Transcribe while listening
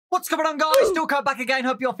What's going on, guys? Dawkbro back again.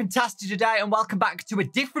 Hope you're fantastic today, and welcome back to a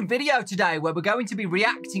different video today where we're going to be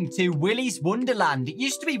reacting to Willy's Wonderland. It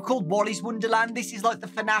used to be called Wally's Wonderland. This is like the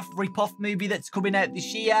FNAF rip-off movie that's coming out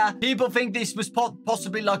this year. People think this was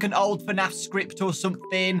possibly like an old FNAF script or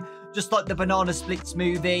something, just like the Banana Splits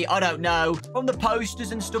movie. I don't know. From the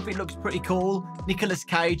posters and stuff, it looks pretty cool. Nicolas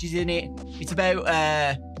Cage is in it. It's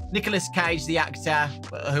about Nicolas Cage, the actor,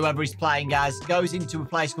 whoever he's playing as, goes into a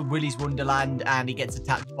place called Willy's Wonderland and he gets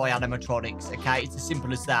attacked by animatronics, okay? It's as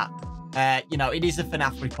simple as that. You know, it is a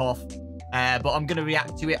FNAF rip-off, but I'm going to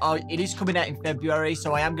react to it. It is coming out in February,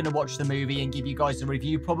 so I am going to watch the movie and give you guys a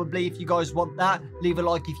review, probably, if you guys want that. Leave a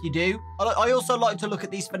like if you do. I also like to look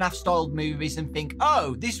at these FNAF-styled movies and think,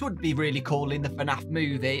 oh, this would be really cool in the FNAF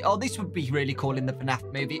movie. Oh, this would be really cool in the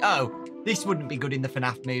FNAF movie. Oh, this wouldn't be good in the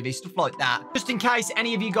FNAF movie. Stuff like that. Just in case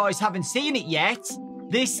any of you guys haven't seen it yet,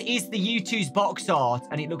 this is the U2's box art,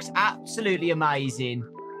 and it looks absolutely amazing.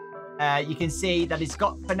 You can see that it's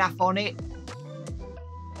got FNAF on it.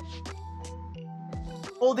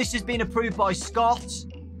 All this has been approved by Scott,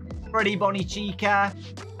 Freddie, Bonnie, Chica.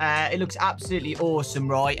 It looks absolutely awesome,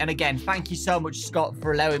 right? And again, thank you so much, Scott,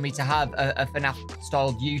 for allowing me to have a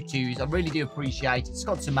FNAF-styled U2s. I really do appreciate it.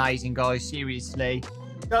 Scott's amazing, guys. Seriously.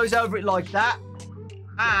 Goes over it like that.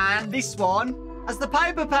 And this one has the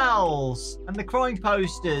paper pals and the crying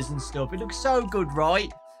posters and stuff. It looks so good, right?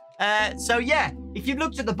 So yeah, if you've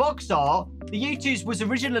looked at the box art, the U2s was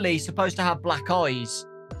originally supposed to have black eyes.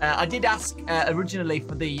 I did ask originally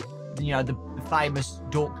for the famous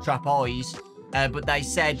Dork Trap eyes, but they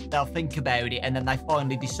said they'll think about it, and then they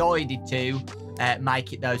finally decided to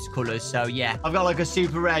make it those colours. So yeah, I've got like a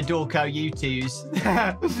super rare Dorko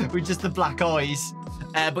U2s with just the black eyes.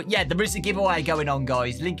 But yeah, there is a giveaway going on,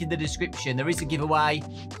 guys. Link in the description. There is a giveaway.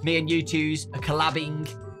 Me and U2s are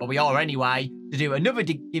collabing, well, we are anyway, to do another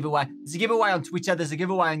giveaway. There's a giveaway on Twitter, there's a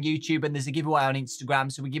giveaway on YouTube, and there's a giveaway on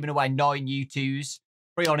Instagram. So we're giving away 9 U2s,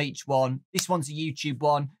 3 on each one. This one's a YouTube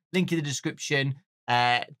one. Link in the description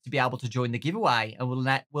to be able to join the giveaway. And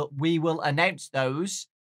we will announce those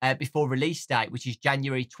before release date, which is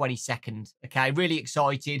January 22nd. Okay, really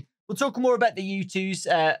excited. We'll talk more about the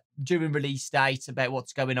U2s during release date, about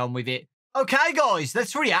what's going on with it. Okay, guys,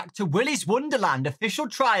 let's react to Willy's Wonderland official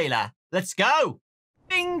trailer. Let's go.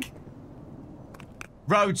 Bing.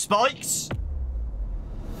 Road spikes.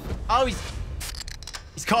 Oh,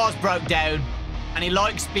 his car's broke down, and he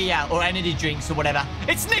likes beer or energy drinks or whatever.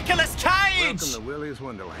 It's Nicolas Cage. Welcome to Willy's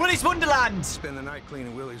Wonderland. Willy's Wonderland. Spend the night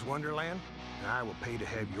cleaning Willy's Wonderland, and I will pay to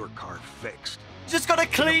have your car fixed. Just gotta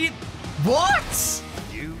clean. What?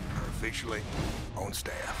 You are officially on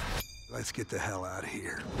staff. Let's get the hell out of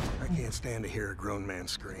here. I can't stand to hear a grown man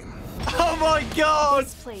scream. Oh my God!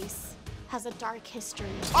 This place has a dark history.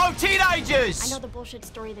 Oh, teenagers! I know the bullshit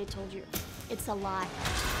story they told you. It's a lie.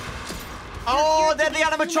 Oh, they're the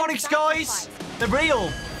animatronics, guys. They're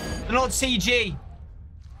real. They're not CG.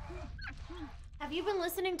 Have you been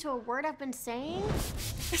listening to a word I've been saying?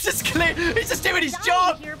 He's just doing his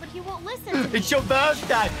job. Here, but he won't listen to me. It's your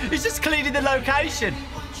birthday. He's just cleaning the location.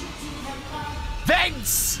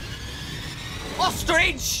 Vents.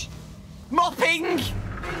 Ostrich. Mopping.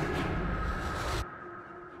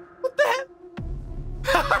 What the heck?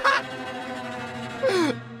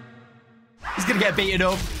 He's gonna get beaten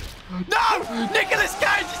up. No! Nicolas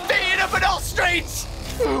Cage is beating up an ostrich!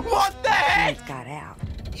 What the heck? It got out.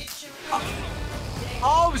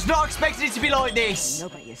 Oh, I was not expecting it to be like this.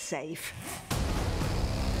 Nobody is safe.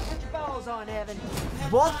 Put your balls on, Evan.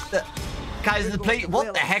 What the? Guys,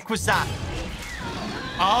 what the heck was that?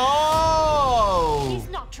 Oh! He's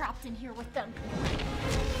not trapped in here with them.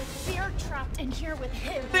 They're trapped in here with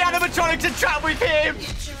him. The animatronics are trapped with him!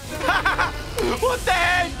 What the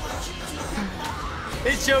heck?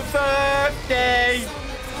 It's your birthday!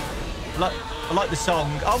 I like the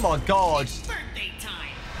song. Oh my God. Birthday time.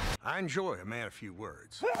 I enjoy a man of few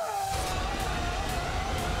words.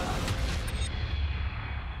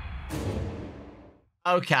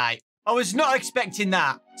 Okay. I was not expecting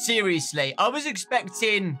that. Seriously. I was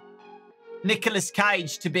expecting Nicolas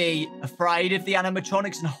Cage to be afraid of the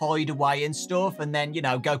animatronics and hide away and stuff, and then, you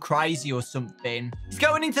know, go crazy or something. He's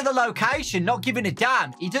going into the location, not giving a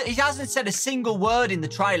damn. He hasn't said a single word in the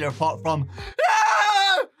trailer apart from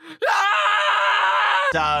 "Ah! Ah!"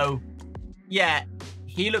 So, yeah,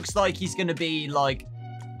 he looks like he's going to be, like,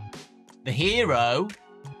 the hero,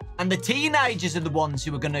 and the teenagers are the ones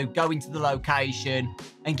who are going to go into the location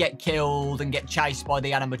and get killed and get chased by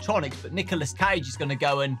the animatronics, but Nicolas Cage is going to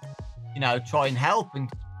go and, you know, try and help and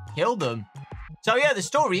kill them. So, yeah, the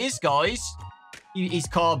story is, guys, his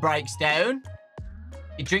car breaks down.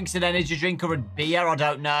 He drinks an energy drink or a beer, I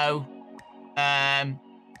don't know.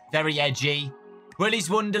 Very edgy. Willy's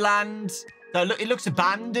Wonderland. So look, it looks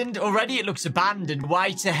abandoned. Already it looks abandoned.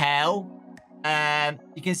 Way to hell.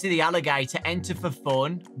 You can see the alligator. Enter for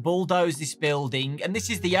fun. Bulldoze this building. And this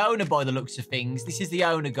is the owner by the looks of things. This is the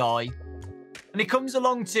owner guy. And he comes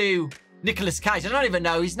along to Nicolas Cage. I don't even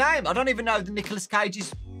know his name. I don't even know the Nicolas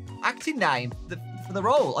Cage's acting name for the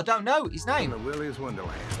role. I don't know his name. Willy's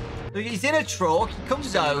Wonderland. So he's in a truck. He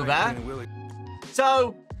comes over.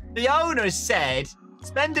 So the owner has said,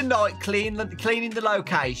 spend a night cleaning the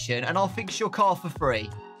location and I'll fix your car for free.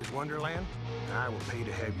 Wonderland? I will pay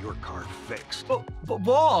to have your car fixed. But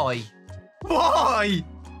why? Why?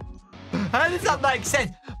 How does that make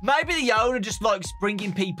sense? Maybe the owner just likes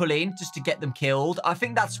bringing people in just to get them killed. I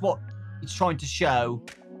think that's what it's trying to show.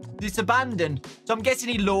 It's abandoned. So I'm guessing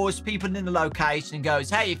he lures people in the location and goes,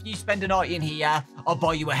 hey, if you spend a night in here, I'll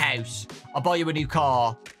buy you a house. I'll buy you a new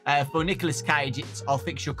car. For Nicolas Cage, I'll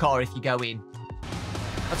fix your car if you go in.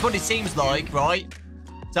 That's what it seems like, right?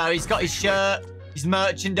 So he's got his shirt, his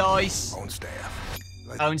merchandise. Own staff.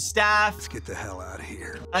 Own staff. Let's get the hell out of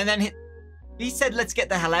here. And then he said, let's get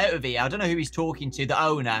the hell out of here. I don't know who he's talking to, the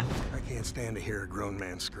owner. I can't stand to hear a grown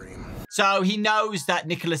man scream. So he knows that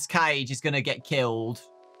Nicolas Cage is going to get killed.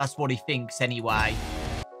 That's what he thinks anyway.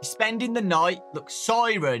 He's spending the night. Look,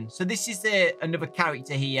 Siren. So this is another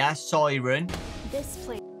character here, Siren. This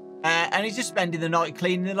place and he's just spending the night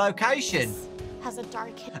cleaning the location. has a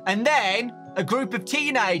dark... And then a group of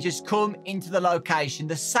teenagers come into the location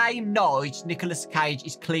the same night Nicolas Cage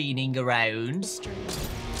is cleaning around.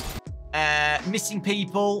 Missing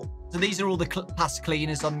people. So these are all the past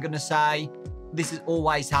cleaners, I'm going to say. This has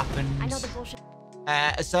always happened. I know the bullshit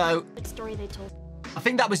story they told. I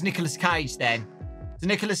think that was Nicolas Cage then. So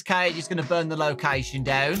Nicolas Cage is going to burn the location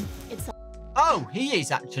down. Oh, he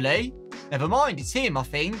is actually. Never mind, it's him, I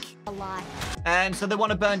think. A lie. So they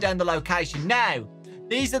want to burn down the location. Now,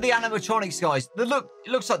 these are the animatronics, guys. It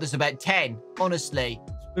looks like there's about 10, honestly.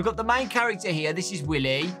 We've got the main character here. This is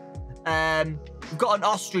Willy. We've got an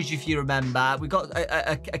ostrich, if you remember. We've got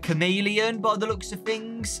a chameleon by the looks of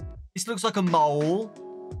things. This looks like a mole.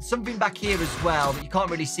 Something back here as well, but you can't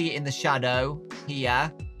really see it in the shadow here.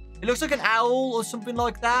 It looks like an owl or something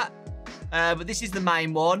like that. But this is the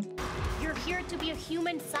main one. You're here to be a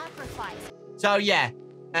human sacrifice. So, yeah.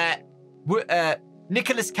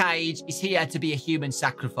 Nicolas Cage is here to be a human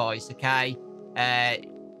sacrifice, okay?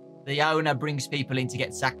 The owner brings people in to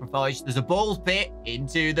get sacrificed. There's a ball pit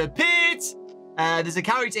into the pit. There's a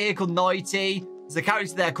character here called Nighty. There's a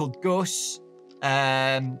character there called Gus.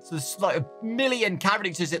 So there's like a million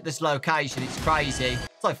characters at this location. It's crazy.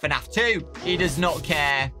 It's like FNAF 2. He does not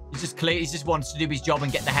care. He's just clear. He just wants to do his job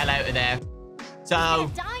and get the hell out of there. So, I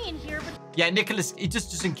die in here, but yeah, Nicolas, he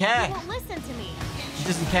just doesn't care. He won't listen to me. He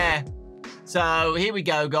doesn't care. So here we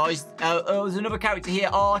go, guys. There's another character here,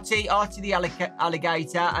 Artie the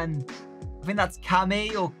alligator, and I think that's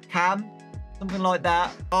Cammy or Cam, something like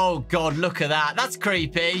that. Oh God, look at that. That's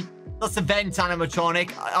creepy. That's a vent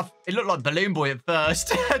animatronic. It looked like Balloon Boy at first,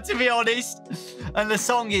 to be honest. And the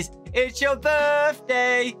song is "It's Your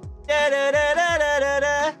Birthday." Da, da, da, da, da,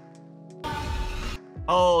 da.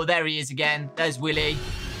 Oh, there he is again. There's Willy.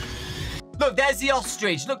 Look, there's the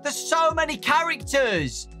ostrich. Look, there's so many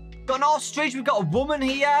characters. We've got an ostrich. We've got a woman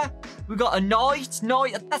here. We've got a knight.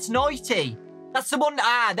 That's Nighty. That's the one.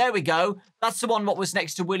 Ah, there we go. That's the one what was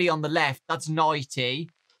next to Willy on the left. That's Nighty.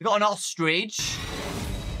 We've got an ostrich.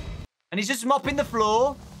 And he's just mopping the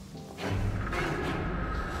floor.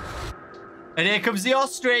 And here comes the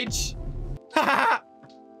ostrich.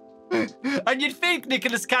 And you'd think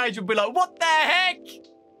Nicolas Cage would be like, what the heck?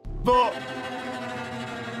 But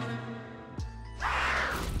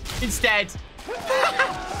instead.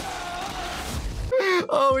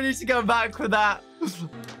 Oh, we need to go back for that.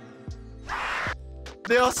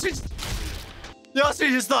 The ostrich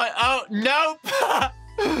is like, oh, nope.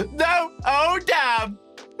 Nope. Oh, damn.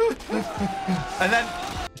 And then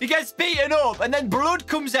he gets beaten up, and then blood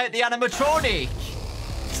comes out the animatronic.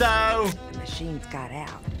 So The machines got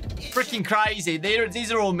out. freaking crazy.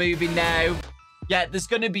 These are all moving now. Yeah, there's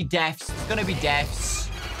going to be deaths. There's going to be deaths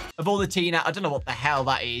of all the teen. I don't know what the hell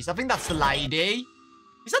that is. I think that's the lady.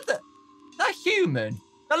 Is that human?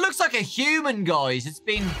 That looks like a human, guys. It's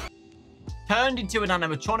been turned into an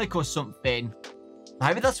animatronic or something.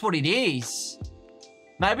 Maybe that's what it is.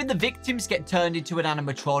 Maybe the victims get turned into an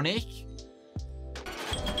animatronic.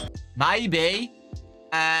 Maybe.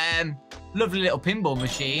 Lovely little pinball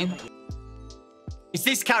machine. It's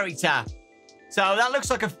this character. So that looks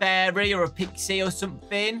like a fairy or a pixie or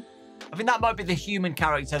something. I think that might be the human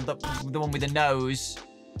character, the one with the nose.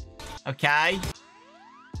 Okay.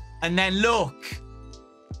 And then look.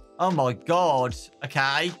 Oh, my God.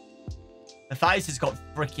 Okay. The face has got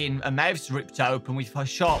freaking... A mouth's ripped open with her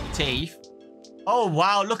sharp teeth. Oh,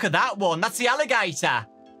 wow. Look at that one. That's the alligator.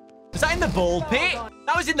 Was that in the ball pit?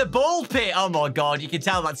 That was in the ball pit. Oh, my God. You can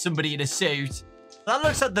tell that's somebody in a suit. That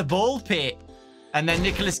looks like the ball pit. And then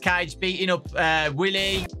Nicolas Cage beating up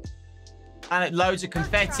Willy. And loads of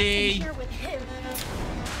confetti.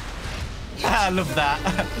 I love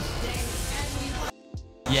that.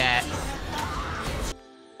 Yeah.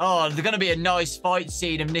 Oh, there's going to be a nice fight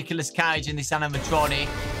scene of Nicolas Cage in this animatronic.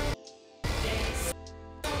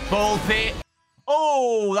 Ball pit.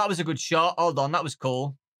 Oh, that was a good shot. Hold on, that was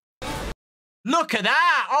cool. Look at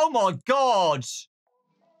that. Oh, my God.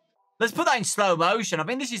 Let's put that in slow motion. I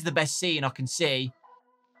think this is the best scene I can see.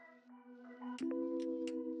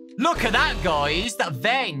 Look at that, guys. That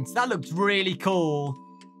vent. That looked really cool.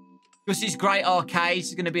 Because this great arcade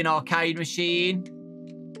is going to be an arcade machine.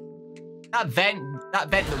 That vent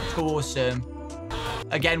looked awesome.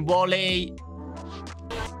 Again, Wally.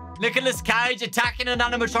 Nicolas Cage attacking an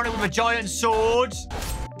animatronic with a giant sword.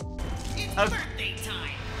 It's birthday time.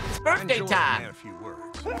 It's birthday time. A few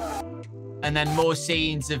words. And then more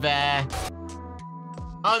scenes of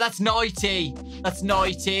oh, that's Nighty. That's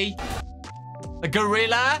Nighty. A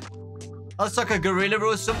gorilla. That's like a gorilla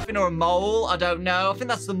or something, or a mole. I don't know. I think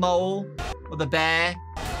that's the mole or the bear.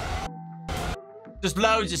 Just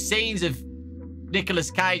loads of scenes of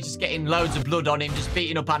Nicolas Cage just getting loads of blood on him, just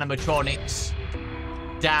beating up animatronics.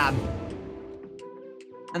 Damn.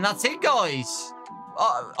 And that's it, guys.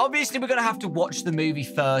 Obviously, we're going to have to watch the movie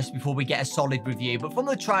first before we get a solid review. But from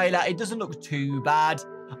the trailer, it doesn't look too bad.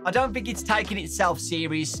 I don't think it's taking itself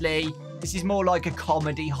seriously. This is more like a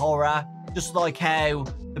comedy horror. Just like how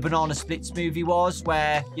the Banana Splits movie was,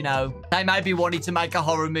 where, you know, they maybe wanted to make a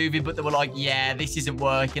horror movie, but they were like, yeah, this isn't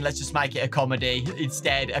working. Let's just make it a comedy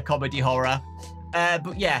instead, a comedy horror.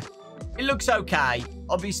 But yeah, it looks okay.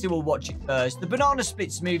 Obviously, we'll watch it first. The Banana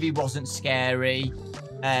Splits movie wasn't scary.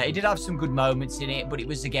 It did have some good moments in it, but it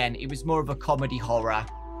was, again, it was more of a comedy horror.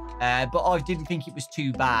 But I didn't think it was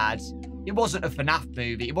too bad. It wasn't a FNAF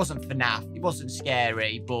movie. It wasn't FNAF. It wasn't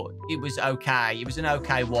scary, but it was okay. It was an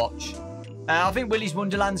okay watch. I think Willy's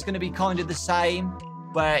Wonderland's going to be kind of the same,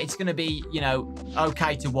 where it's going to be, you know,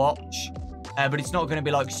 okay to watch, but it's not going to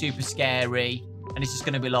be, like, super scary, and it's just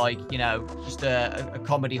going to be, like, you know, just a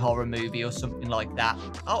comedy horror movie or something like that.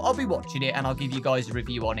 I'll be watching it, and I'll give you guys a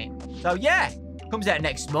review on it. So, yeah, comes out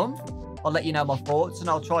next month. I'll let you know my thoughts, and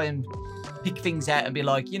I'll try and pick things out and be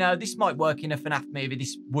like, you know, this might work in a FNAF movie,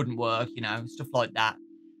 this wouldn't work, you know, stuff like that.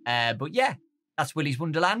 But, yeah. That's Willy's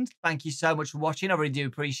Wonderland. Thank you so much for watching. I really do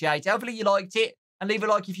appreciate it. Hopefully you liked it. And leave a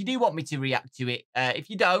like if you do want me to react to it. If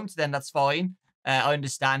you don't, then that's fine. I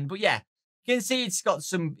understand. But yeah, you can see it's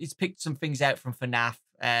picked some things out from FNAF.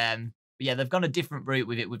 But yeah, they've gone a different route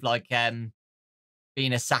with it, with like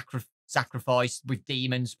being a sacrifice with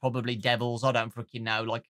demons, probably devils. I don't freaking know.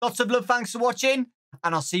 Like, lots of love. Thanks for watching.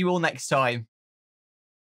 And I'll see you all next time.